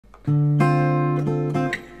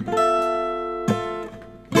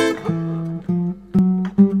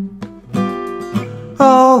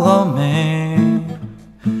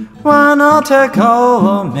on, take all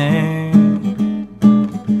of me.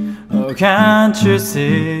 Oh, can't you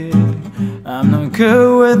see I'm no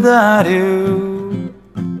good without you?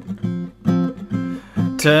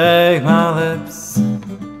 Take my lips,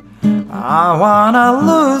 I wanna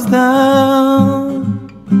lose them.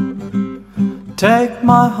 Take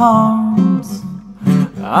my arms,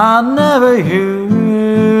 I'll never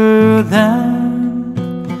use them.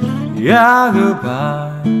 Yeah, goodbye.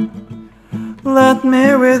 Let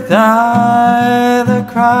me without a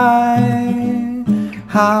cry.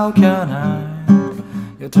 How can I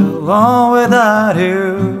get along without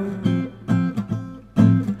you?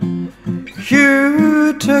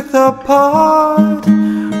 You took the part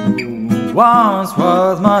who once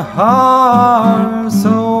was my heart,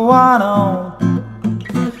 so why not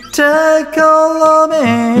take all of me?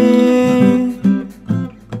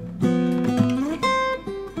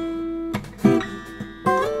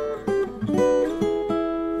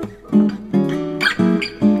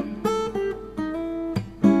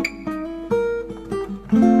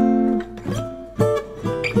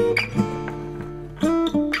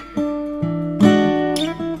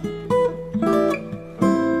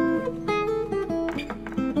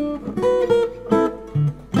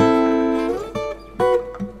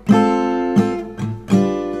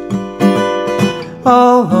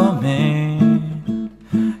 All of me,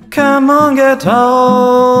 come on, get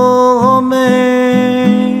all of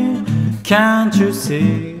me. Can't you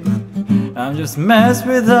see I'm just mess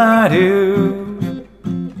without you?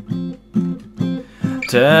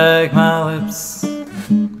 Take my lips,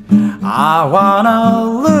 I wanna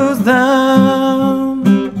lose them.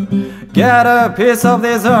 Get a piece of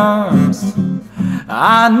these arms,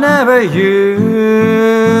 I never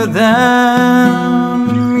use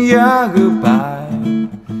them. Yeah, goodbye.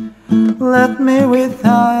 Let me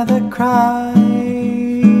without a cry.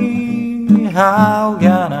 How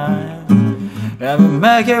can I ever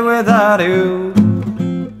make it without you?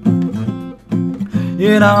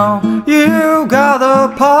 You know, you got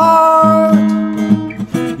the part,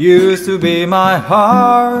 used to be my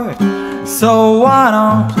heart, so why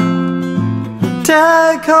not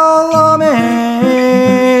take all of me,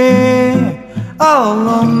 all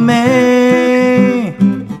of me?